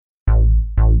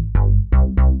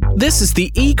This is the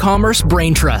E-commerce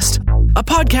Brain Trust, a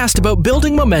podcast about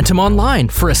building momentum online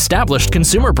for established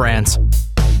consumer brands.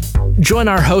 Join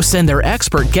our hosts and their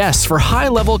expert guests for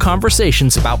high-level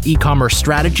conversations about e-commerce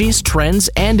strategies, trends,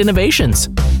 and innovations.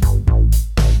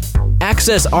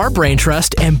 Access our Brain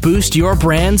Trust and boost your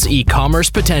brand's e-commerce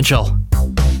potential.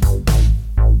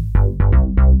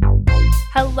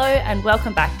 Hello and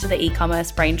welcome back to the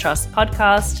E-commerce Brain Trust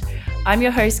podcast. I'm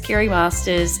your host, Kiri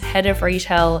Masters, Head of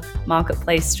Retail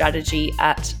Marketplace Strategy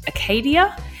at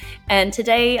Acadia. And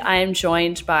today I am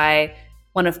joined by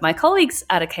one of my colleagues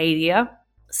at Acadia,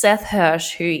 Seth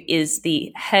Hirsch, who is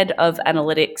the Head of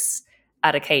Analytics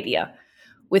at Acadia.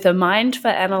 With a mind for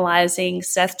analyzing,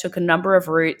 Seth took a number of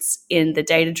routes in the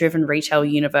data-driven retail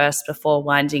universe before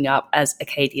winding up as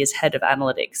Acadia's Head of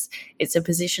Analytics. It's a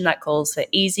position that calls for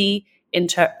easy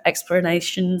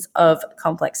explanations of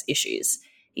complex issues.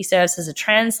 He serves as a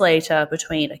translator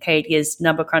between Acadia's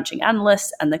number crunching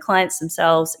analysts and the clients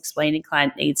themselves, explaining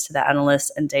client needs to the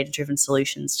analysts and data-driven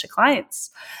solutions to clients.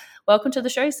 Welcome to the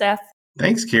show, Seth.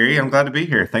 Thanks, Kiri. I'm glad to be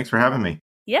here. Thanks for having me.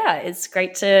 Yeah, it's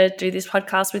great to do this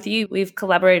podcast with you. We've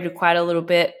collaborated quite a little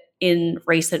bit in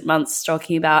recent months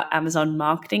talking about Amazon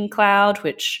Marketing Cloud,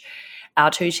 which our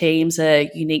two teams are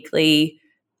uniquely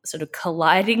sort of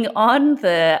colliding on,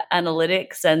 the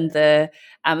analytics and the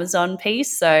Amazon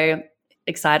piece. So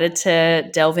excited to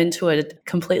delve into a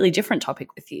completely different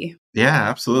topic with you. Yeah,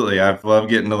 absolutely. I've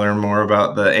loved getting to learn more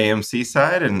about the AMC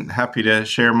side and happy to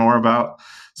share more about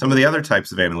some of the other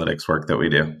types of analytics work that we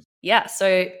do. Yeah,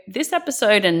 so this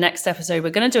episode and next episode, we're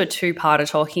going to do a two-parter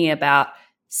talking about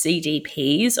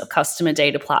CDPs, or customer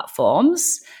data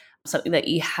platforms, something that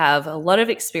you have a lot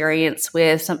of experience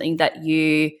with, something that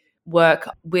you work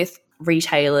with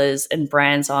retailers and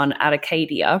brands on at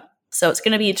Acadia. So it's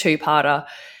going to be a two-parter.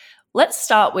 Let's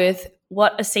start with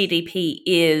what a CDP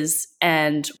is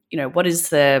and, what is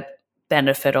the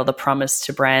benefit or the promise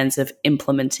to brands of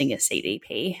implementing a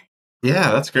CDP?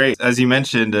 Yeah, that's great. As you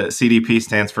mentioned, CDP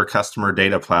stands for Customer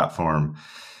Data Platform.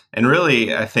 And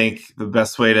really, I think the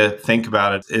best way to think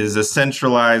about it is a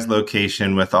centralized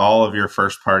location with all of your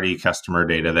first-party customer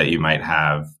data that you might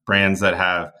have. Brands that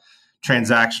have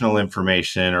transactional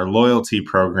information or loyalty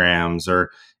programs or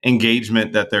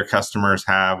engagement that their customers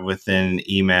have within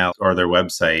email or their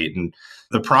website. And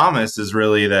the promise is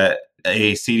really that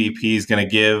a CDP is going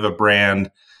to give a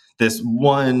brand this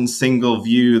one single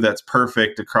view that's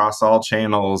perfect across all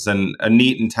channels and a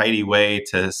neat and tidy way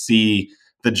to see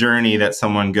the journey that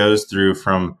someone goes through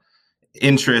from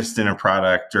interest in a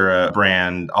product or a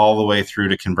brand all the way through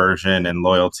to conversion and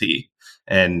loyalty.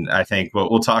 And I think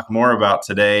what we'll talk more about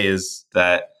today is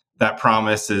that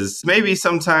promise is maybe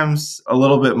sometimes a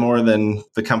little bit more than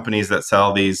the companies that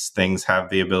sell these things have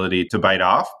the ability to bite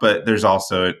off, but there's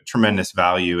also a tremendous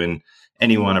value in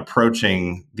anyone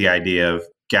approaching the idea of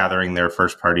gathering their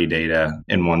first-party data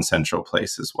in one central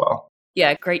place as well.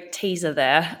 Yeah, great teaser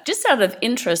there. Just out of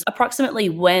interest, approximately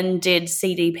when did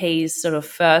CDPs sort of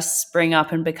first spring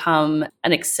up and become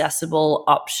an accessible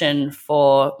option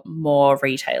for more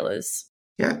retailers?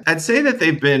 Yeah, I'd say that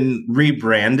they've been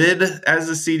rebranded as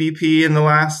a CDP in the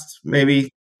last maybe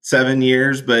 7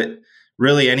 years, but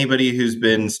really anybody who's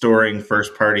been storing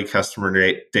first-party customer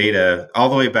data all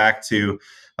the way back to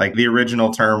like the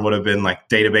original term would have been like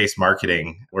database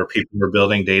marketing, where people were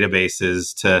building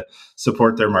databases to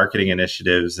support their marketing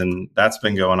initiatives. And that's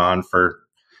been going on for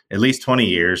at least 20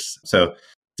 years. So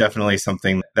definitely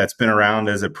something that's been around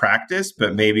as a practice,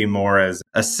 but maybe more as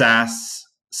a SaaS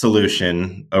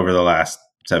solution over the last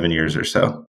 7 years or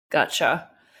so. Gotcha.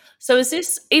 So is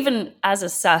this even as a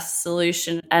SaaS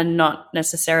solution and not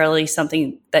necessarily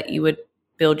something that you would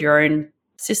build your own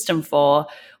system for?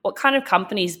 What kind of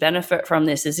companies benefit from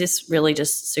this? Is this really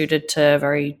just suited to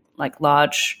very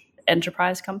large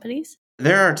enterprise companies?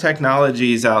 There are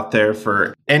technologies out there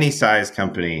for any size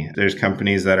company. There's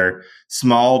companies that are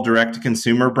small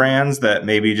direct-to-consumer brands that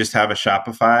maybe just have a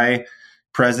Shopify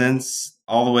presence,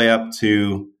 all the way up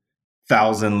to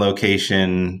 1,000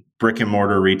 location brick and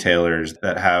mortar retailers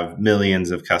that have millions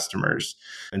of customers.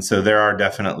 And so there are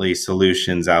definitely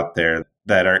solutions out there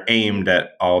that are aimed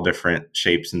at all different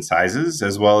shapes and sizes,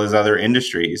 as well as other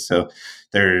industries. So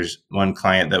there's one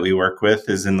client that we work with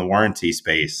is in the warranty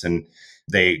space, and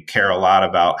they care a lot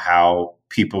about how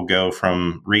people go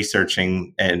from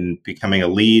researching and becoming a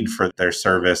lead for their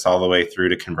service all the way through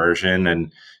to conversion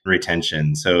and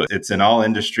retention. So it's in all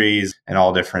industries and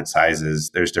all different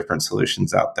sizes. There's different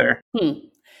solutions out there.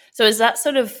 So is that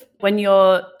sort of, when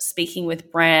you're speaking with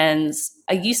brands,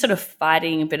 are you sort of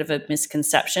fighting a bit of a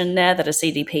misconception there that a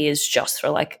CDP is just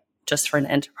for an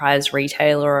enterprise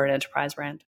retailer or an enterprise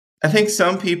brand? I think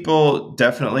some people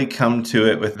definitely come to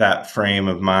it with that frame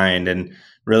of mind. And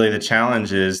really, the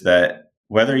challenge is that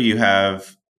whether you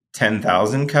have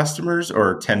 10,000 customers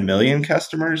or 10 million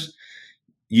customers,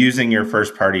 using your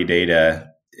first party data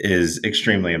is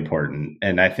extremely important.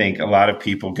 And I think a lot of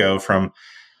people go from,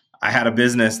 I had a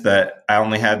business that I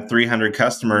only had 300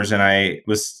 customers and I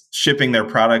was shipping their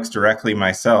products directly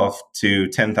myself, to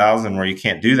 10,000 where you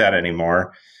can't do that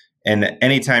anymore. And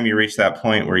anytime you reach that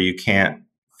point where you can't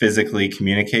physically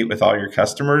communicate with all your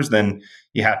customers, then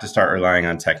you have to start relying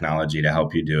on technology to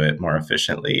help you do it more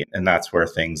efficiently. And that's where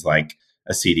things like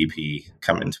a CDP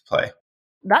come into play.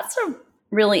 That's a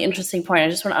really interesting point. I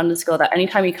just want to underscore that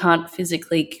anytime you can't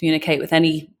physically communicate with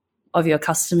any of your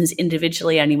customers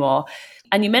individually anymore,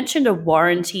 and you mentioned a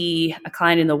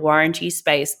client in the warranty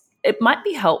space, it might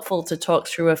be helpful to talk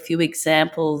through a few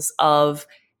examples of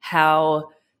how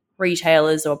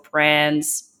retailers or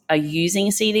brands are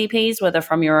using CDPs, whether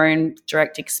from your own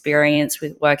direct experience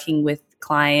with working with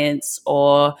clients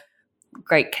or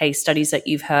great case studies that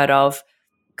you've heard of.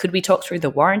 Could we talk through the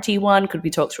warranty one? Could we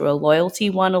talk through a loyalty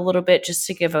one a little bit, just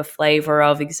to give a flavor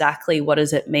of exactly what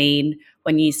does it mean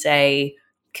when you say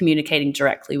communicating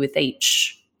directly with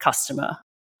each customer?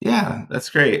 Yeah, that's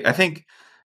great. I think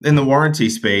in the warranty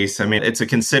space, I mean, it's a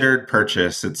considered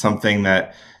purchase. It's something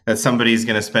that somebody's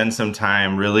going to spend some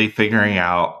time really figuring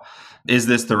out, is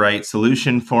this the right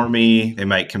solution for me? They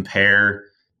might compare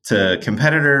to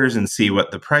competitors and see what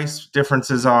the price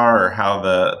differences are, or how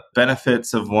the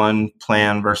benefits of one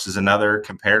plan versus another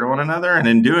compare to one another. And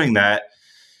in doing that,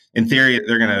 in theory,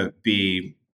 they're going to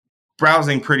be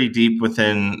browsing pretty deep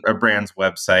within a brand's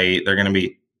website. They're going to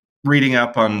be reading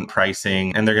up on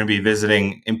pricing, and they're going to be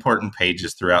visiting important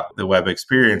pages throughout the web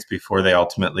experience before they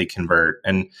ultimately convert.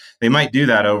 And they might do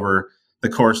that over the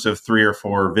course of 3 or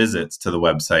 4 visits to the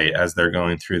website as they're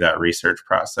going through that research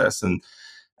process. And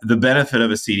the benefit of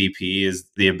a CDP is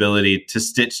the ability to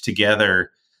stitch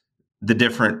together the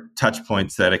different touch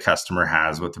points that a customer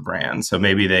has with the brand. So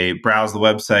maybe they browse the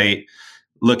website,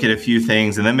 look at a few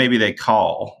things, and then maybe they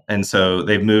call. And so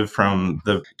they've moved from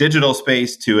the digital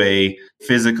space to a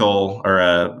physical or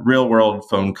a real world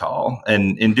phone call.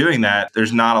 And in doing that,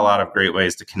 there's not a lot of great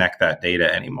ways to connect that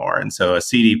data anymore. And so a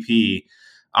CDP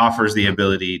offers the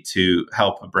ability to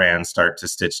help a brand start to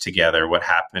stitch together what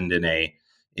happened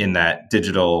in that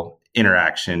digital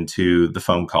interaction to the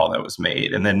phone call that was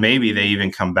made. And then maybe they even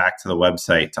come back to the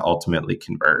website to ultimately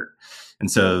convert.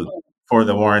 And so for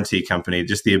the warranty company,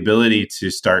 just the ability to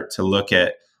start to look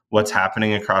at what's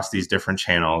happening across these different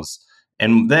channels,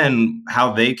 and then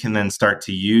how they can then start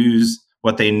to use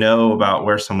what they know about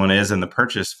where someone is in the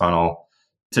purchase funnel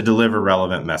to deliver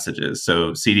relevant messages.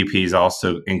 So CDPs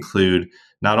also include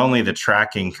not only the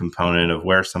tracking component of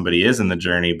where somebody is in the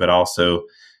journey, but also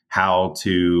how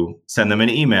to send them an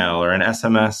email or an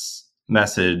SMS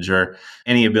message, or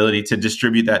any ability to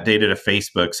distribute that data to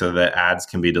Facebook so that ads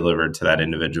can be delivered to that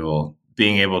individual,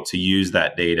 being able to use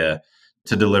that data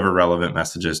to deliver relevant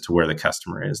messages to where the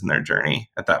customer is in their journey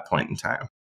at that point in time.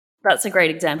 That's a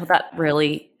great example. That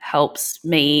really helps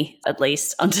me at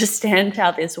least understand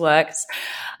how this works.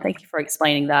 Thank you for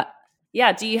explaining that.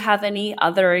 Yeah, do you have any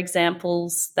other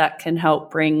examples that can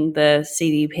help bring the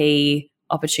CDP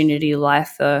opportunity to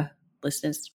life for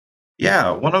listeners?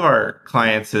 Yeah, one of our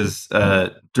clients is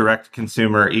a direct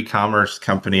consumer e-commerce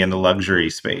company in the luxury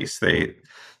space. They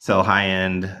sell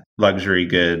high-end luxury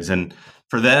goods. And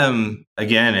for them,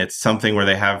 again, it's something where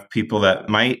they have people that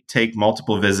might take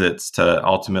multiple visits to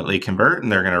ultimately convert,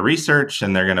 and they're going to research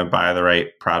and they're going to buy the right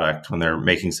product when they're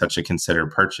making such a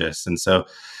considered purchase. And so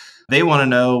they want to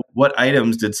know, what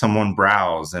items did someone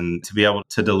browse, and to be able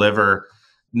to deliver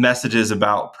messages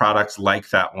about products like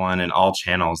that one in all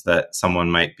channels that someone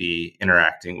might be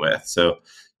interacting with. So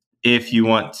if you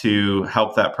want to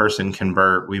help that person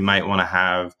convert, we might want to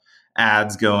have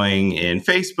ads going in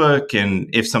Facebook. And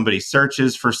if somebody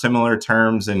searches for similar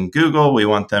terms in Google, we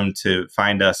want them to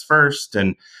find us first,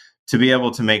 and to be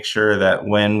able to make sure that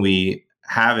when we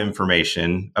have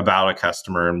information about a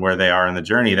customer and where they are in the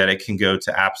journey, that it can go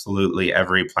to absolutely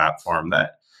every platform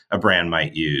that a brand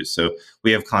might use. So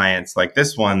we have clients like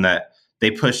this one that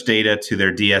they push data to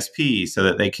their DSP so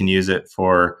that they can use it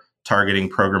for targeting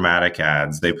programmatic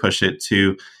ads. They push it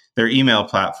to their email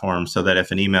platform so that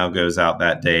if an email goes out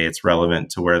that day, it's relevant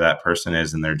to where that person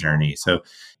is in their journey. So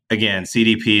again,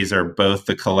 CDPs are both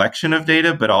the collection of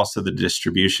data, but also the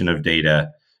distribution of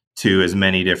data to as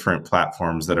many different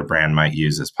platforms that a brand might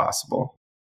use as possible.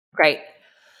 Great.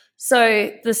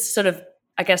 So this sort of,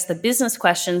 I guess, the business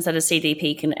questions that a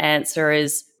CDP can answer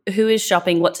is, who is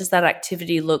shopping? What does that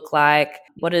activity look like?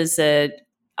 What does an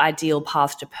ideal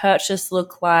path to purchase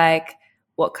look like?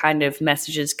 what kind of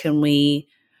messages can we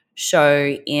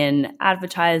show in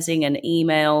advertising and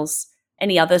emails?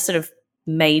 Any other sort of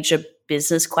major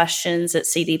business questions that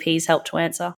CDPs help to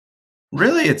answer?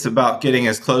 Really, it's about getting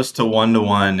as close to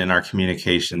one-to-one in our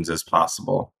communications as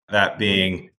possible. That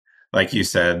being, like you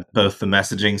said, both the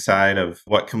messaging side of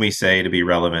what can we say to be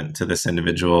relevant to this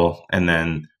individual, and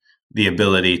then the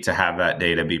ability to have that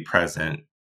data be present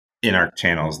in our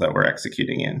channels that we're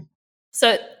executing in.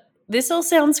 So this all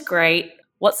sounds great.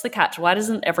 What's the catch? Why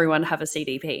doesn't everyone have a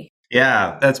CDP?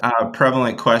 Yeah, that's a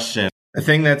prevalent question. The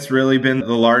thing that's really been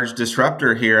the large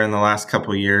disruptor here in the last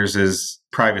couple of years is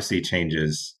privacy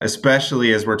changes,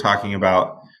 especially as we're talking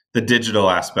about the digital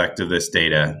aspect of this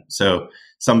data. So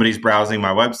somebody's browsing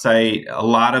my website. A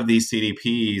lot of these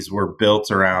CDPs were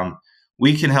built around,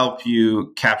 we can help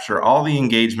you capture all the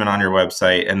engagement on your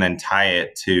website and then tie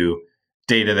it to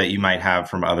data that you might have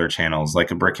from other channels,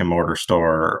 like a brick and mortar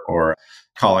store or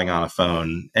calling on a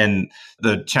phone. And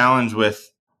the challenge with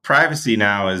privacy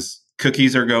now is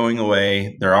cookies are going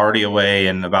away. They're already away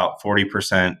in about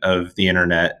 40% of the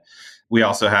internet. We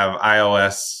also have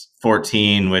iOS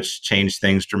 14, which changed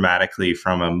things dramatically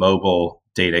from a mobile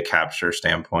data capture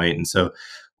standpoint. And so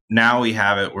now we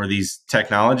have it where these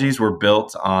technologies were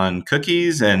built on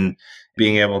cookies and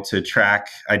being able to track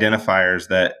identifiers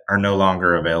that are no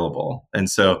longer available. And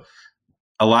so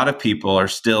a lot of people are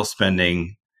still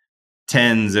spending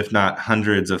tens, if not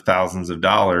hundreds of thousands of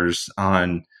dollars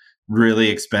on really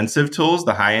expensive tools,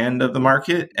 the high end of the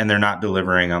market, and they're not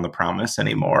delivering on the promise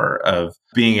anymore of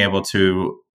being able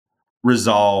to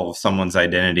resolve someone's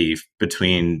identity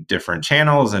between different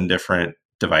channels and different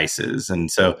devices. And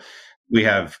so we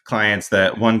have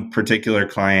one particular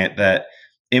client that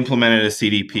implemented a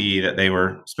CDP that they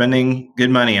were spending good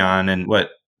money on. And what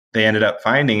they ended up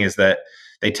finding is that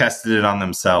they tested it on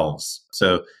themselves.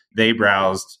 So they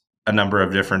browsed a number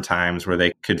of different times where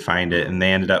they could find it. And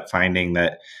they ended up finding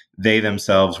that they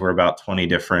themselves were about 20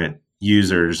 different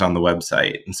users on the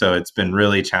website. And so it's been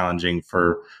really challenging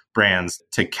for brands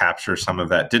to capture some of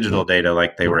that digital data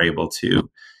like they were able to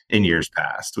in years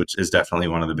past, which is definitely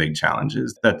one of the big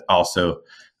challenges. That also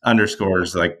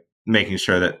underscores like making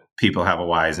sure that people have a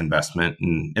wise investment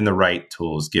in the right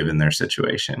tools given their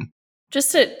situation.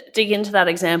 Just to dig into that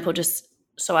example, just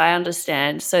so I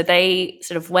understand. So they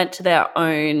sort of went to their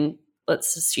own,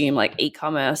 let's assume like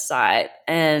e-commerce site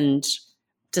and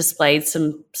displayed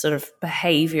some sort of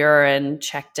behavior and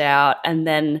checked out. And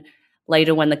then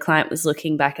later when the client was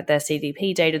looking back at their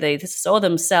CDP data, they saw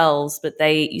themselves, but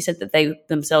you said that they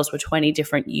themselves were 20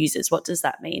 different users. What does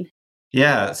that mean?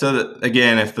 Yeah. So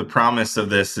again, if the promise of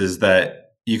this is that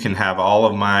you can have all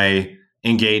of my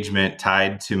engagement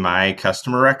tied to my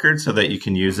customer record so that you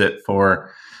can use it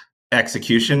for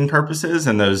execution purposes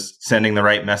and those sending the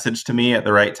right message to me at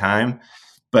the right time.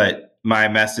 But my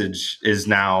message is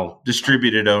now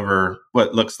distributed over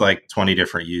what looks like 20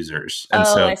 different users. And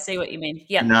so I see what you mean.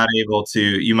 Yeah. Not able to,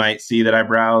 you might see that I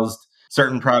browsed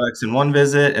certain products in one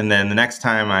visit, and then the next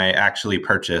time I actually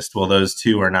purchased, well, those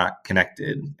two are not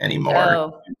connected anymore.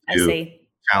 Oh, I see.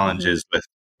 Challenges with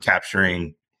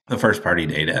capturing the first party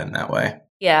data in that way.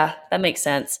 Yeah, that makes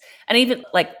sense. And even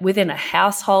like within a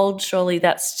household, surely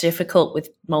that's difficult with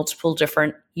multiple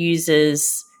different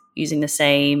users using the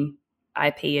same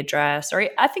IP address. Or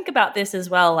I think about this as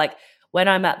well, like when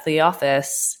I'm at the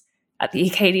office, at the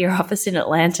Acadia office in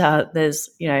Atlanta, there's,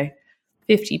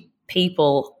 50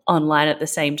 people online at the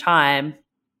same time.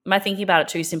 Am I thinking about it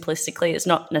too simplistically? It's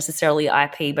not necessarily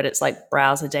IP, but it's like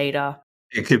browser data.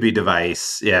 It could be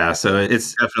device. Yeah. So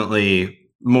it's definitely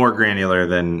more granular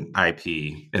than IP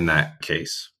in that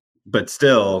case. But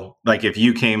still, like if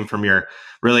you came from your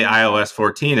iOS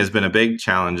 14 has been a big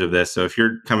challenge of this. So if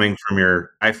you're coming from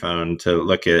your iPhone to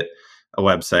look at a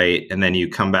website and then you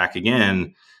come back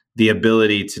again, the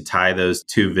ability to tie those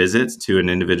two visits to an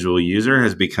individual user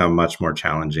has become much more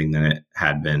challenging than it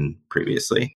had been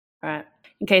previously. Right.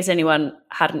 In case anyone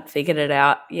hadn't figured it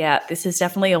out, yeah, this is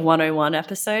definitely a 101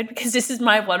 episode because this is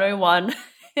my 101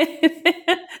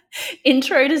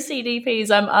 intro to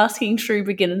CDPs. I'm asking true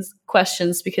beginners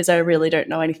questions because I really don't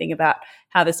know anything about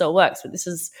how this all works, but this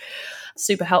is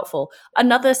super helpful.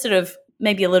 Another sort of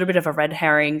maybe a little bit of a red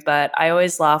herring, but I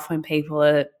always laugh when people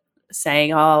are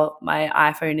saying, oh, my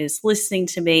iPhone is listening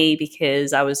to me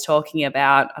because I was talking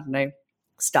about, I don't know,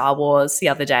 Star Wars the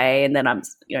other day, and then I'm,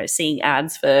 seeing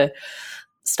ads for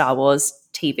Star Wars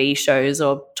TV shows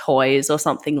or toys or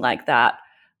something like that.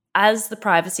 As the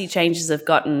privacy changes have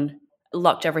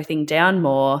locked everything down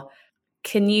more,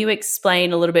 can you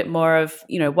explain a little bit more of,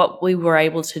 what we were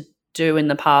able to do in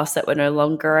the past that we're no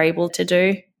longer able to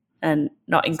do? and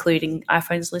not including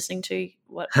iPhones listening to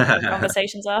what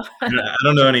conversations are. I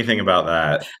don't know anything about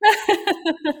that.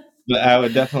 But I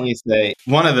would definitely say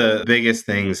one of the biggest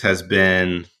things has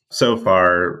been so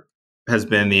far has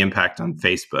been the impact on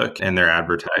Facebook and their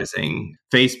advertising.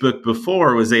 Facebook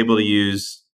before was able to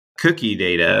use cookie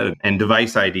data and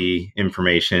device ID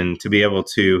information to be able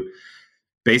to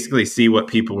basically see what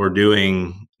people were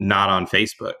doing not on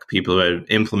Facebook. People had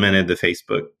implemented the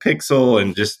Facebook Pixel,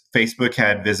 and just Facebook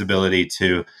had visibility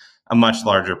to a much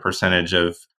larger percentage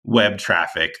of web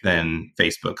traffic than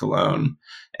Facebook alone.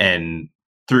 And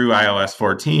through iOS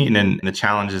 14 and the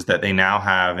challenges that they now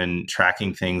have in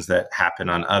tracking things that happen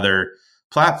on other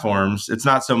platforms, it's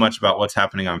not so much about what's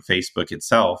happening on Facebook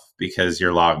itself, because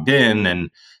you're logged in and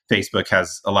Facebook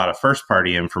has a lot of first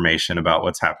party information about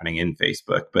what's happening in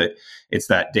Facebook, but it's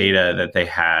that data that they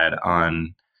had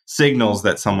on signals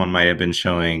that someone might have been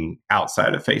showing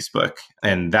outside of Facebook.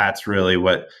 And that's really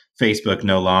what Facebook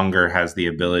no longer has the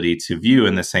ability to view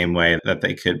in the same way that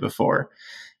they could before.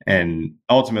 And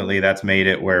ultimately, that's made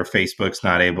it where Facebook's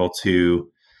not able to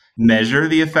measure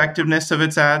the effectiveness of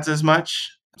its ads as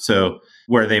much. So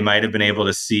where they might have been able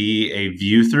to see a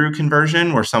view through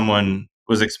conversion where someone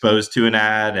was exposed to an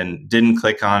ad and didn't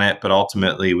click on it, but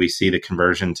ultimately we see the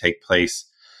conversion take place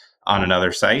on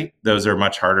another site. Those are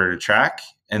much harder to track.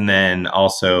 And then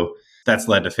also that's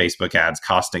led to Facebook ads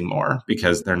costing more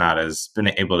because they're not as been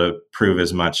able to prove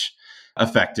as much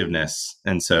effectiveness.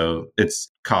 And so it's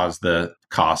caused the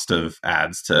cost of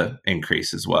ads to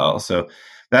increase as well. So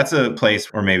that's a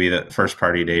place where maybe the first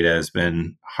party data has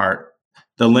been hard.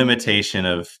 The limitation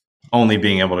of only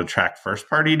being able to track first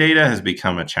party data has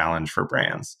become a challenge for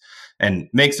brands and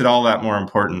makes it all that more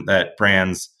important that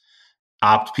brands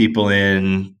opt people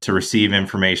in to receive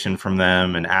information from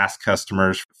them and ask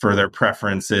customers for their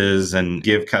preferences and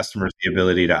give customers the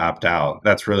ability to opt out.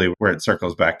 That's really where it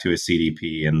circles back to a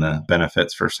CDP and the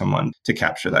benefits for someone to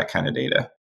capture that kind of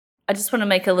data. I just want to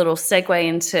make a little segue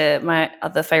into my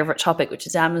other favorite topic, which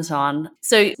is Amazon.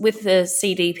 So with the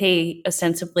CDP,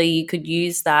 ostensibly, you could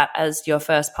use that as your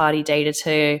first party data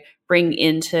to bring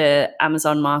into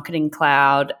Amazon Marketing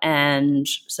Cloud and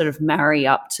sort of marry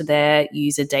up to their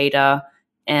user data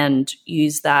and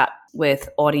use that with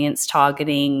audience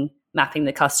targeting, mapping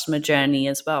the customer journey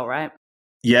as well, right?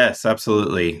 Yes,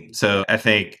 absolutely. So I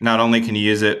think not only can you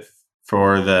use it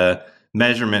for the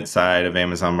measurement side of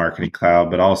Amazon Marketing Cloud,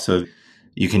 but also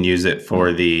you can use it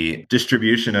for the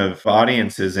distribution of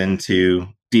audiences into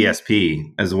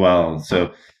DSP as well.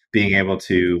 So being able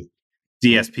to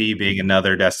DSP being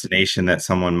another destination that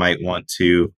someone might want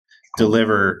to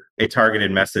deliver a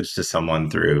targeted message to someone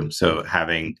through. So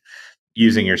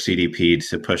using your CDP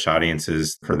to push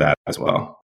audiences for that as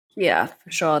well. Yeah,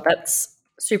 for sure. That's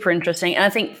super interesting. And I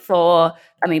think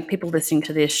people listening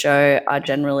to this show are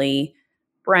generally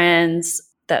brands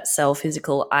that sell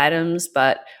physical items,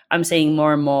 but I'm seeing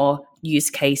more and more use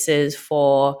cases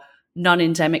for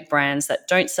non-endemic brands that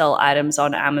don't sell items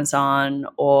on Amazon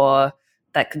or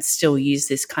that could still use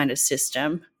this kind of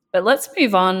system. But let's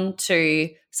move on to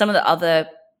some of the other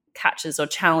catches or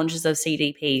challenges of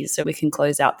CDPs so we can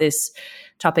close out this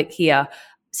topic here.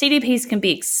 CDPs can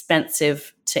be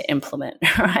expensive to implement,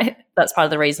 right? That's part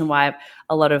of the reason why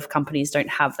a lot of companies don't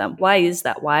have them. Why is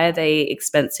that? Why are they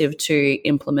expensive to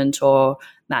implement or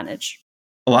manage?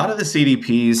 A lot of the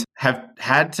CDPs have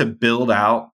had to build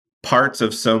out parts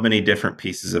of so many different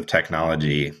pieces of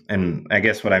technology. And I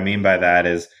guess what I mean by that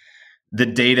is the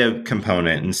data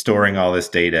component and storing all this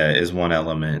data is one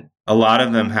element. A lot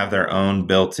of them have their own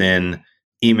built-in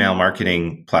email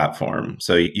marketing platform.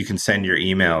 So you can send your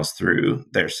emails through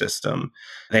their system.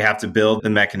 They have to build the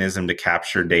mechanism to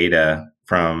capture data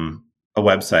from a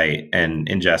website and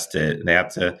ingest it. They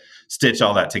have to stitch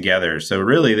all that together. So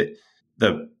really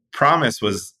the promise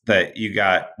was that you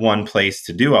got one place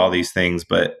to do all these things,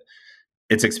 but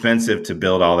it's expensive to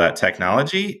build all that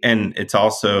technology. And it's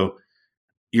also,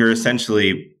 you're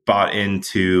essentially bought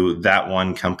into that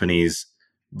one company's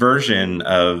version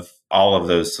of all of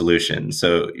those solutions.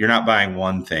 So you're not buying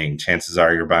one thing. Chances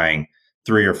are you're buying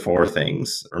 3 or 4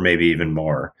 things, or maybe even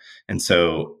more. And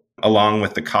so along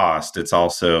with the cost, it's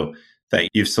also that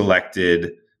you've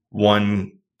selected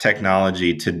one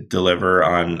technology to deliver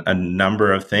on a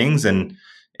number of things. And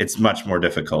it's much more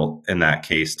difficult in that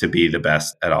case to be the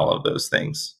best at all of those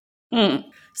things.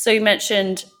 So you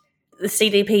mentioned the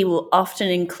CDP will often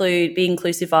be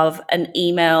inclusive of an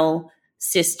email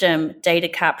system, data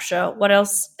capture. What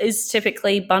else is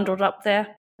typically bundled up there?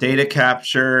 Data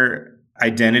capture,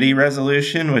 identity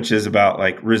resolution, which is about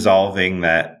like resolving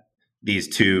that these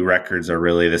two records are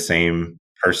really the same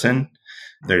person.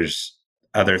 There's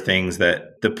other things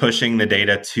that the pushing the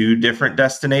data to different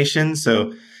destinations.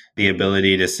 So the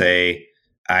ability to say,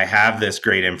 I have this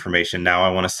great information. Now I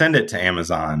want to send it to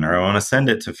Amazon or I want to send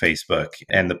it to Facebook,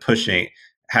 and the pushing,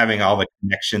 having all the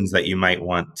connections that you might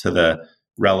want to the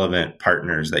relevant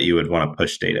partners that you would want to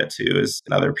push data to is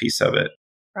another piece of it.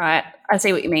 Right. I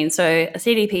see what you mean. So a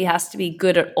CDP has to be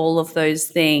good at all of those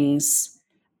things,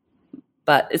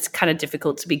 but it's kind of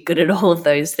difficult to be good at all of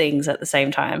those things at the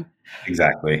same time.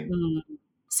 Exactly.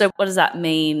 So what does that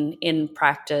mean in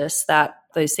practice, that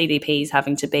those CDPs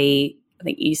having to be, I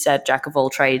think you said, jack of all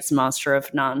trades, master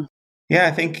of none? Yeah,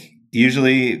 I think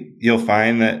usually you'll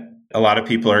find that a lot of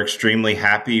people are extremely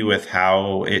happy with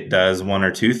how it does one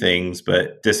or two things,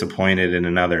 but disappointed in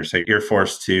another. So you're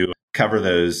forced to cover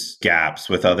those gaps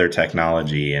with other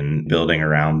technology and building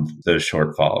around those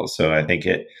shortfalls. So I think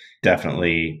it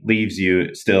definitely leaves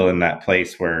you still in that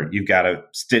place where you've got to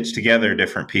stitch together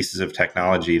different pieces of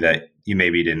technology that you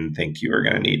maybe didn't think you were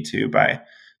going to need to by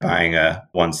buying a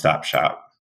one-stop shop.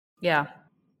 Yeah.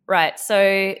 Right.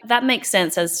 So that makes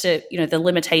sense as to, the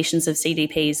limitations of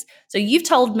CDPs. So you've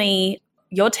told me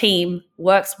your team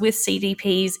works with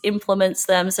CDPs, implements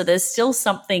them. So there's still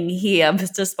something here,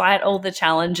 despite all the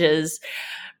challenges,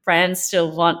 brands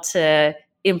still want to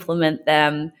implement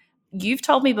them. You've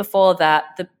told me before that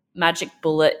the magic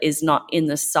bullet is not in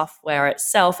the software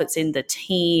itself, it's in the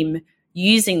team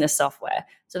using the software.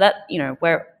 So that,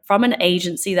 where from an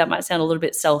agency, that might sound a little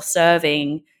bit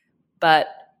self-serving, but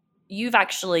you've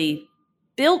actually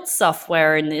built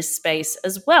software in this space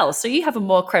as well. So you have a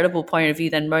more credible point of view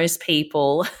than most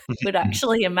people would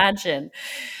actually imagine.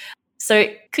 So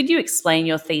could you explain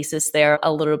your thesis there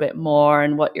a little bit more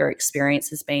and what your experience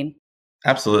has been?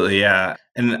 Absolutely, yeah.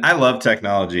 And I love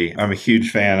technology. I'm a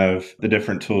huge fan of the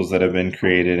different tools that have been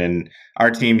created, and our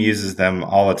team uses them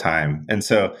all the time. And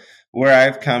so where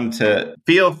I've come to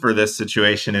feel for this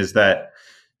situation is that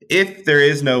if there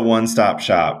is no one-stop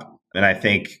shop, and I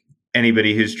think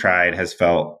anybody who's tried has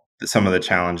felt some of the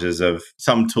challenges of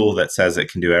some tool that says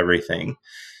it can do everything,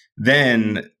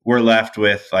 then we're left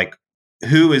with like,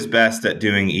 who is best at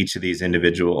doing each of these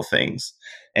individual things?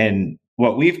 And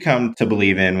what we've come to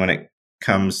believe in when it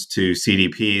comes to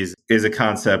CDPs is a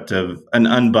concept of an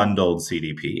unbundled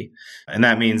CDP. And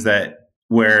that means that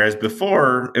whereas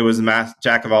before it was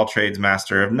jack of all trades,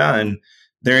 master of none,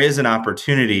 there is an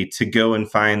opportunity to go and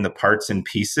find the parts and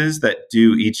pieces that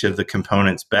do each of the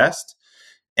components best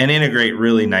and integrate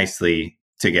really nicely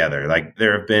together. Like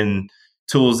there have been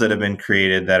tools that have been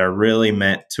created that are really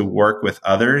meant to work with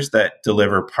others that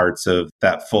deliver parts of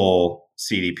that full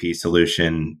CDP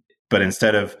solution. But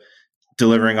instead of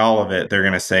delivering all of it, they're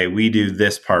going to say, we do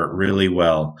this part really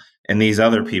well, and these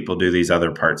other people do these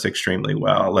other parts extremely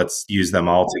well. Let's use them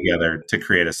all together to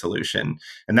create a solution.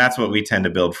 And that's what we tend to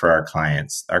build for our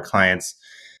clients. Our clients,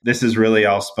 this is really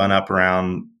all spun up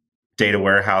around data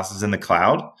warehouses in the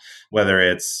cloud, whether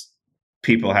it's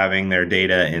people having their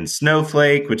data in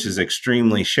Snowflake, which is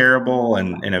extremely shareable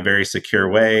and in a very secure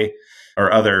way,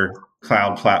 or other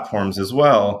cloud platforms as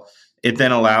well. It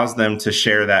then allows them to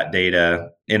share that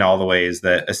data in all the ways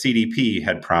that a CDP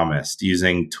had promised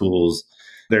using tools.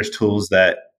 There's tools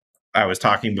that I was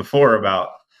talking before about,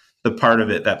 the part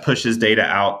of it that pushes data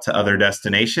out to other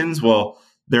destinations. Well,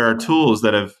 there are tools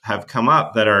that have come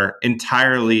up that are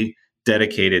entirely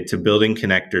dedicated to building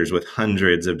connectors with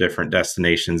hundreds of different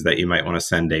destinations that you might want to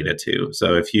send data to.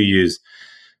 So if you use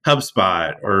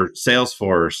HubSpot or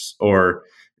Salesforce or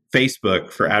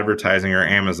Facebook for advertising or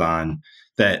Amazon,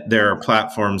 that there are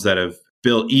platforms that have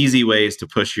built easy ways to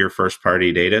push your first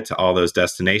party data to all those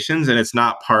destinations. And it's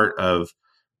not part of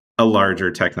a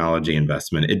larger technology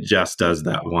investment. It just does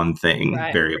that one thing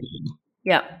very well.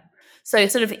 Yeah. So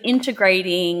sort of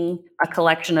integrating a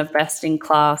collection of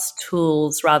best-in-class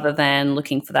tools rather than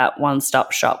looking for that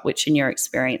one-stop shop, which in your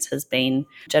experience has been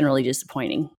generally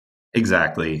disappointing.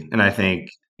 Exactly. And I think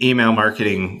email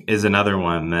marketing is another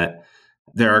one that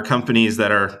there are companies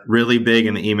that are really big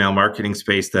in the email marketing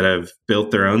space that have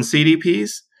built their own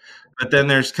CDPs. But then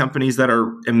there's companies that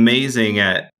are amazing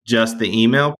at just the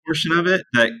email portion of it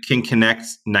that can connect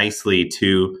nicely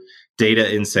to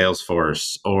data in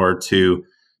Salesforce or to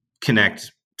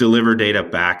deliver data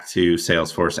back to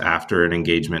Salesforce after an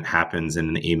engagement happens in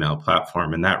an email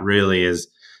platform. And that really is,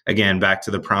 again, back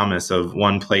to the promise of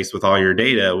one place with all your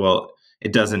data. Well,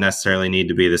 it doesn't necessarily need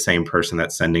to be the same person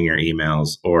that's sending your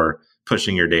emails or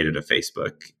pushing your data to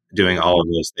Facebook. Doing all of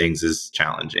those things is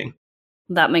challenging.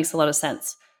 That makes a lot of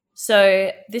sense.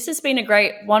 So this has been a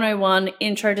great 101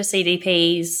 intro to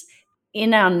CDPs.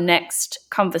 In our next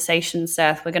conversation,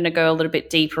 Seth, we're going to go a little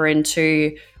bit deeper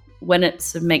into when it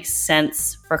sort of makes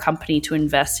sense for a company to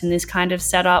invest in this kind of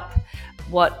setup,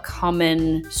 what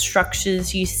common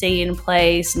structures you see in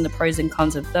place and the pros and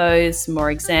cons of those, some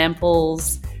more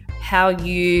examples, how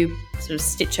you sort of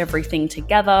stitch everything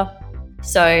together.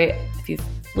 So if you've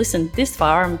listened this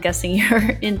far, I'm guessing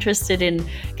you're interested in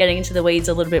getting into the weeds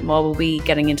a little bit more. We'll be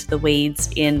getting into the weeds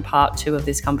in part 2 of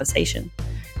this conversation.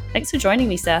 Thanks for joining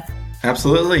me, Seth.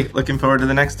 Absolutely. Looking forward to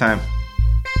the next time.